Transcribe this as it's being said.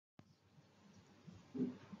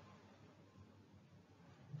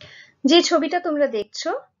যে ছবিটা তোমরা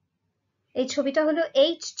দেখছো এই ছবিটা হলো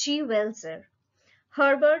H.G. Wells'ের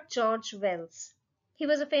Herbert George Wells. He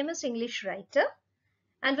was a famous English writer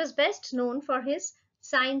and was best known for his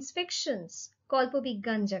science fictions,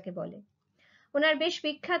 কল্পবিজ্ঞান যাকে বলে। ওনার বেশ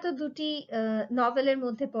বিখ্যাত দুটি নভেলের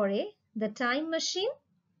মধ্যে পড়ে দ্য টাইম মেশিন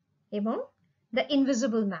এবং the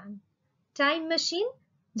invisible man. Time machine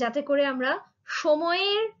যাতে করে আমরা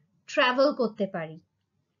সময়ের ট্রাভেল করতে পারি,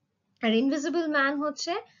 আর ইনভিজিবল ম্যান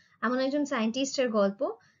হচ্ছে এমন একজন সায়েন্টিস্টের গল্প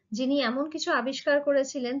যিনি এমন কিছু আবিষ্কার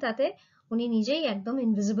করেছিলেন তাতে উনি নিজেই একদম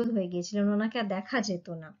ইনভিজিবল হয়ে গিয়েছিলেন, ওনাকে আর দেখা যেত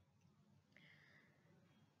না।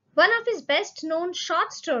 One of his best known short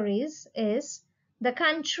stories is The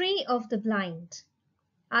Country of the Blind.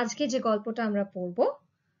 আজকে যে গল্পটা আমরা পড়ব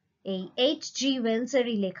এই H.G. Wells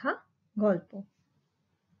এরই লেখা গল্প।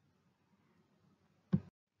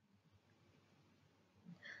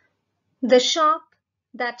 The Shop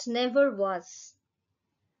That Never Was.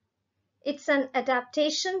 It's an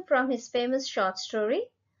adaptation from his famous short story,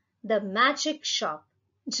 The Magic Shop,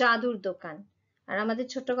 জাদুর দোকান। আর আমাদের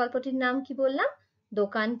ছোট্ট গল্পটির নাম কি বললাম?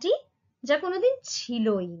 দোকানটি যা কোনোদিন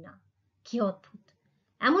ছিলই না। কি অদ্ভুত,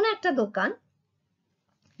 এমন একটা দোকান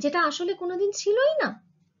যেটা আসলে কোনোদিন ছিলই না,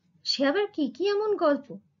 সে আবার কি কি এমন গল্প,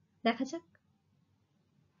 দেখা যাক।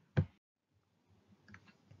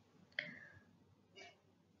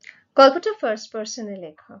 গল্পটা ফার্স্ট পার্সনে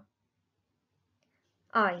লেখা।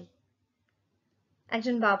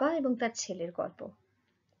 একজন বাবা এবং তার ছেলের গল্প।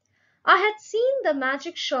 I had seen the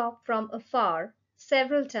magic shop from afar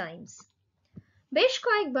several times. বেশ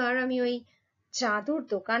কয়েকবার আমি ওই জাদুর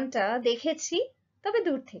দোকানটা দেখেছি, তবে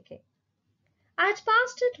দূর থেকে। I had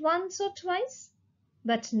passed it once or twice,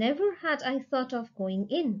 but never had I thought of going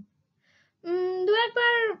in. দু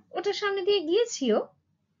একবার ওটার সামনে দিয়ে গিয়েছিও,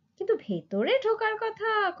 কিন্তু ভেতরে ঢোকার কথা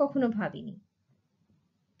কখনো ভাবিনি।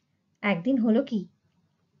 একদিন হলো কি,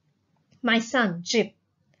 my son Jip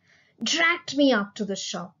dragged me up to the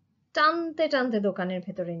shop. টানতে টানতে দোকানের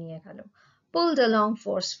ভেতরে নিয়ে গেল। pulled along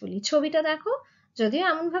forcefully. ছবিটা দেখো, যদিও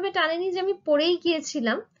এমন ভাবে টানেনি যে আমি পড়েই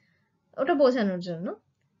গিয়েছিলাম, ওটা বোঝানোর জন্য,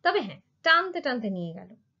 তবে হ্যাঁ টানতে টানতে নিয়ে গেল।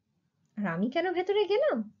 আর আমি কেন ভেতরে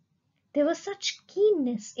গেলাম? There was such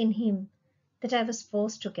keenness in him that I was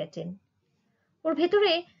forced to get in. ওর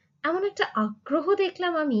ভেতরে এমন একটা আগ্রহ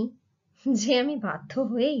দেখলাম আমি যে আমি বাধ্য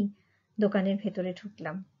হয়েই দোকানের ভেতরে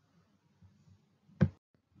ঢুকলাম।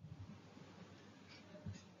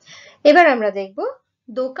 এবার আমরা দেখব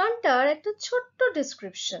দোকানটার একটা ছোট্ট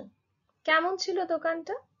ডেসক্রিপশন। কেমন ছিল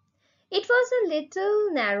দোকানটা? It was a little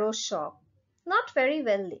narrow shop, not very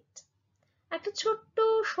well lit. একটা ছোট্ট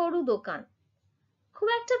সরু দোকান, খুব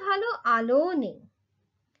একটা ভালো আলোও নেই।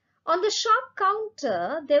 On the shop counter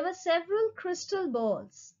there were several crystal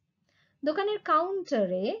balls. দোকানের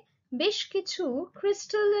কাউন্টারে বেশ কিছু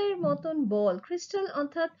ক্রিস্টালের মতন বল, ক্রিস্টাল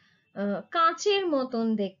অর্থাৎ কাঁচের মতন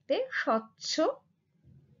দেখতে, স্বচ্ছ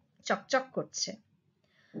চকচক করছে।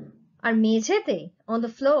 আর মেঝেতে on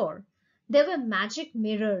the floor there were magic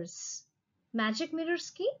mirrors. magic mirrors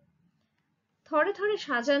কি? থরে থরে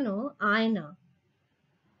সাজানো আয়না।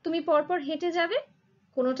 তুমি পরপর হেঁটে যাবে,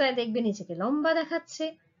 কোনোটায় দেখবে নিজেকে লম্বা দেখাচ্ছে,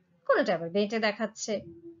 কোনোটা আবার বেঁটে দেখাচ্ছে,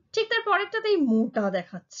 ঠিক তার পরেরটাতেই মোটা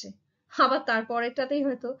দেখাচ্ছে, আবার তার পরেরটাতেই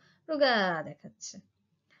হয়তো রোগা দেখাচ্ছে।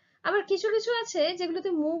 আবার কিছু কিছু আছে যেগুলোতে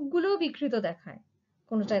মুখগুলো বিকৃত দেখায়,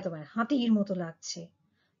 কোনোটায় তোমার হাতির মতো লাগছে,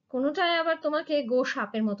 কোনোটায় আবার তোমাকে গো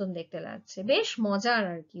সাপের মতন দেখতে লাগছে। বেশ মজার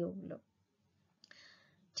আর কি ওগুলো।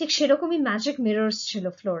 ঠিক সেরকমই ম্যাজিক মিরর্স ছিল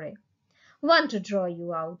ফ্লোরে। One to draw you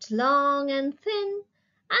out long and thin,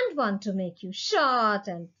 and one to make you short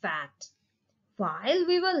and fat. While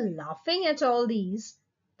we were laughing at all these,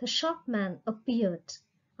 the shopman appeared.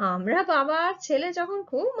 আমরা বাবা আর ছেলে যখন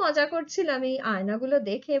খুব মজা করছিলাম এই আয়নাগুলো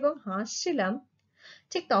দেখে এবং হাসছিলাম,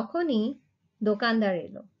 ঠিক তখনই দোকানদার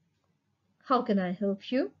এলো। How can I help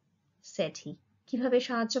you? said he. কিভাবে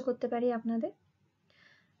সাহায্য করতে পারি আপনাদের?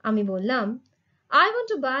 আমি বললাম, I want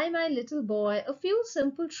to buy my little boy a few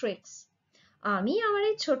simple tricks. আমি আমার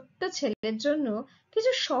এই ছোট্ট ছেলের জন্য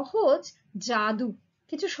কিছু সহজ জাদু,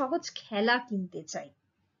 কিছু সহজ খেলা কিনতে চাই।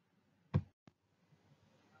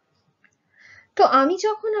 তো আমি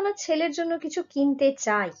যখন আমার ছেলের জন্য কিছু কিনতে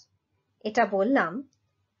চাই এটা বললাম,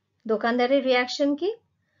 দোকানদারের রিয়াকশন কি?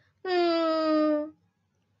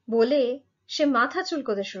 বলে সে মাথা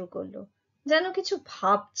চুলকোতে শুরু করলো, যেন কিছু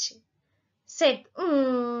ভাবছে।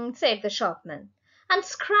 said the shopman, and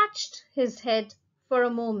scratched his head for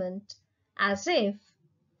a moment as if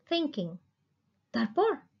thinking.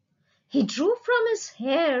 তারপর he drew from his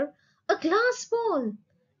hair a glass ball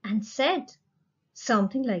and said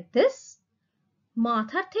something like this.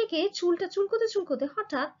 মাথার থেকে চুলটা চুলকোতে চুলকোতে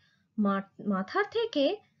হঠাৎ মাথার থেকে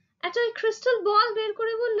একটা ক্রিস্টাল বল বের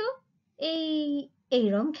করে বলল,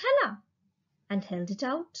 এইরম খেলা, and held it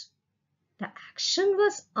out. The action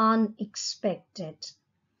was unexpected.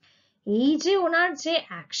 এই যে ওনার যে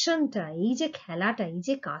অ্যাকশনটা, এই যে খেলাটা, এই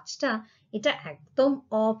যে কাজটা, এটা একদম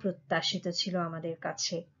অপ্রত্যাশিত ছিল আমাদের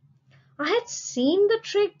কাছে। I had seen the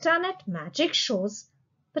trick done at magic shows,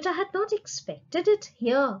 but I had not expected it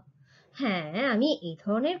here. হ্যাঁ, আমি এই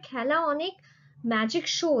ধরনের খেলা অনেক ম্যাজিক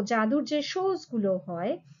শো, জাদুর যে শোজ গুলো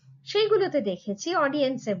হয় সেইগুলোতে দেখেছি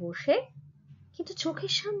অডিয়েন্সে বসে, কিন্তু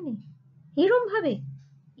চোখের সামনে এরম ভাবে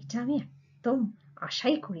এটা আমি একদম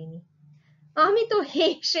আশাই করিনি। আমি তো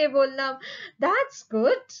হেসে বললাম, দ্যাটস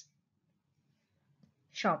গুড।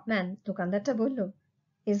 শপম্যান, দোকানদারটা বলল,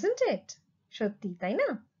 isn't it? সত্যি তাই না?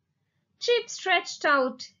 Jip stretched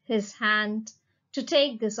out his hand to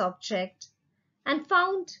take this object and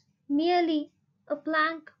found merely a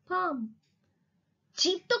blank palm.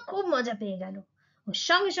 Zip তো খুব মজা পেয়ে গেল, ওর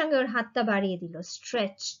সঙ্গে সঙ্গে ওর হাতটা বাড়িয়ে দিল,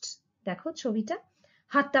 stretched, দেখো ছবিটা,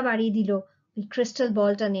 হাতটা বাড়িয়ে দিল ওই ক্রিস্টাল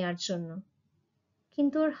বলটা নেয়ার জন্য।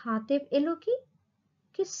 কিন্তু ওর হাতে এলো কি?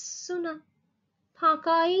 কিচ্ছু না,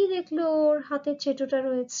 ফাঁকাই দেখলো ওর হাতের চেটোটা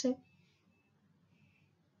রয়েছে।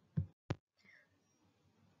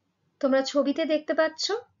 তোমরা ছবিতে দেখতে পাচ্ছ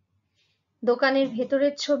দোকানের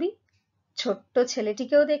ভেতরের ছবি, ছোট্ট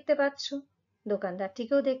ছেলেটিকেও দেখতে পাচ্ছ,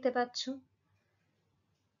 দোকানদারটিকেও দেখতে পাচ্ছ।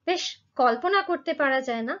 বেশ কল্পনা করতে পারা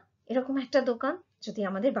যায় না এরকম একটা দোকান যদি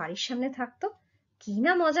আমাদের বাড়ির সামনে থাকতো, কি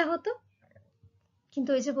না মজা হতো। কিন্তু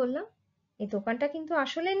ওই যে বললাম, এই দোকানটা কিন্তু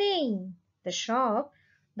আসলে নেই, the shop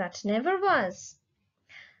that never was.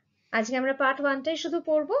 আজকে আমরা পার্ট 1টাই শুধু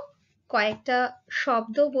পড়বো, কয়েকটা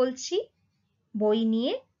শব্দ বলছি, বই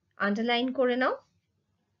নিয়ে আন্ডারলাইন করে নাও।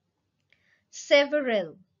 several,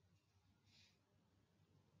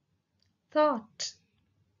 thought,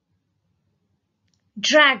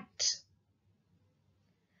 dragged,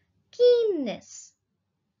 keenness,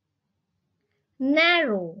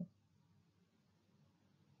 narrow,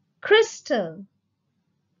 crystal,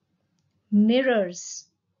 mirrors,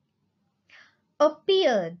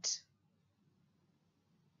 appeared,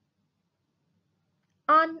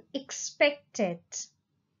 unexpected,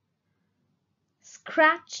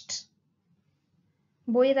 scratched,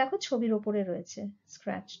 বইয়ে দেখো ছবির ওপরে রয়েছে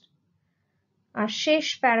scratched, আর শেষ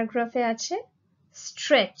প্যারাগ্রাফে আছে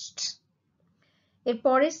stretched। এর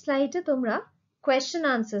পরের স্লাইডে তোমরা কোয়েশ্চেন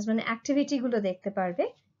আনসার্স মানে অ্যাক্টিভিটি গুলো দেখতে পারবে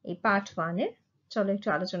এই পার্ট 1 এর। চলো একটু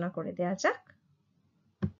আলোচনা করে দেওয়া যাক।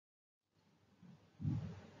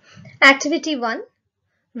 Activity 1.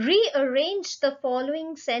 Rearrange the following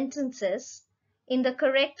sentences in the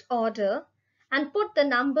correct order and put the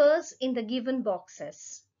numbers in the given boxes.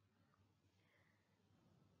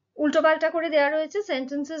 উল্টোপাল্টা করে দেওয়া রয়েছে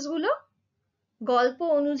সেন্টেন্সেস গুলো, গল্প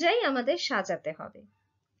অনুযায়ী আমাদের সাজাতে হবে।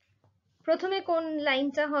 প্রথমে কোন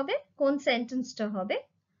লাইনটা হবে, কোন সেন্টেন্সটা হবে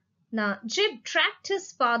না, Jip tracked his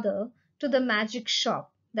father to the magic shop,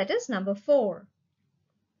 that is number 4.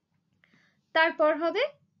 তারপর হবে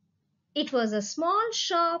it was a small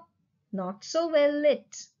shop, not so well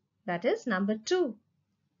lit, that is number 2.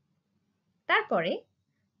 তারপরে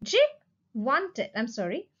Jip wanted,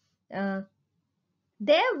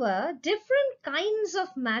 there were different kinds of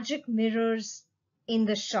magic mirrors in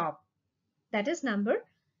the shop, that is number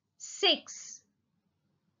 6.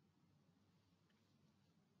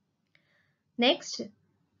 Next,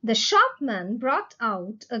 the shopman brought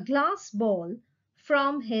out a glass ball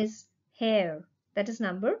from his hair, that is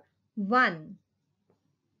number 1.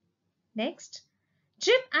 Next,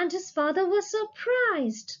 Jip and his father were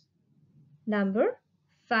surprised, number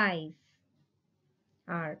 5.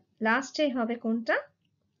 আর লাস্টে হবে কোনটা,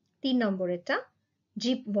 3 নম্বরেরটা,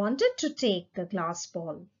 Jip wanted to take the glass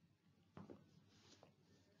ball.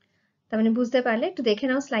 তার মানে বুঝতে পারলে, একটু দেখে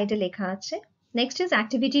নাও স্লাইডে লেখা আছে। Next is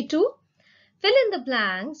activity 2. Fill in the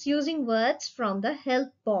blanks using words from the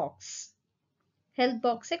help box. Help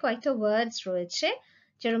box-এ কয়েকটা words রয়েছে,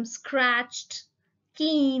 যেরকম scratched,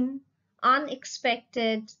 keen,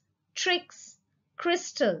 unexpected, tricks,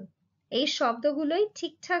 crystal. এই শব্দগুলোই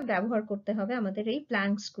ঠিকঠাক ব্যবহার করতে হবে আমাদের এই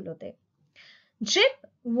blanks গুলোতে। Jip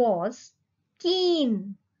was keen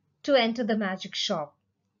to enter the magic shop.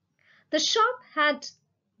 The shop had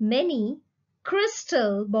many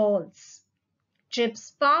crystal balls. Jip's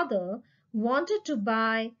father wanted to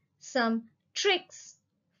buy some tricks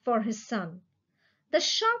for his son. The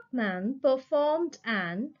shopman performed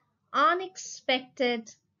an unexpected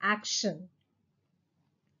action.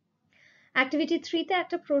 Activity 3-তে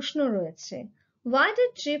একটা প্রশ্ন রয়েছে, why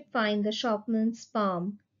did Jip find the shopman's palm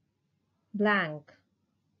blank?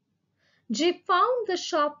 Jip found the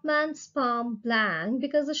shopman's palm blank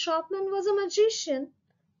because the shopman was a magician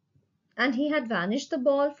and he had vanished the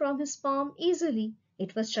ball from his palm easily.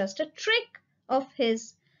 It was just a trick of his.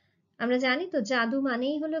 আমরা জানি তো জাদু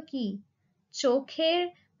মানেই হলো কি, চোখের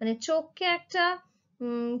মানে চোখকে একটা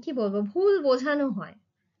কি বলবো ভুল বোঝানো হয়,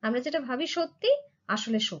 আমরা যেটা ভাবি সত্যি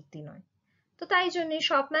আসলে সত্যি নয়। তো তাই জন্য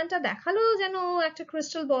শপম্যানটা দেখালো যেন একটা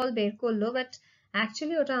ক্রিস্টাল বল বের করলো, বাট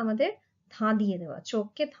অ্যাকচুয়ালি ওটা আমাদের ধাঁধিয়ে দেওয়া,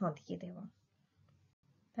 চোখকে ধাঁধিয়ে দেওয়া।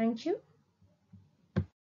 Thank you.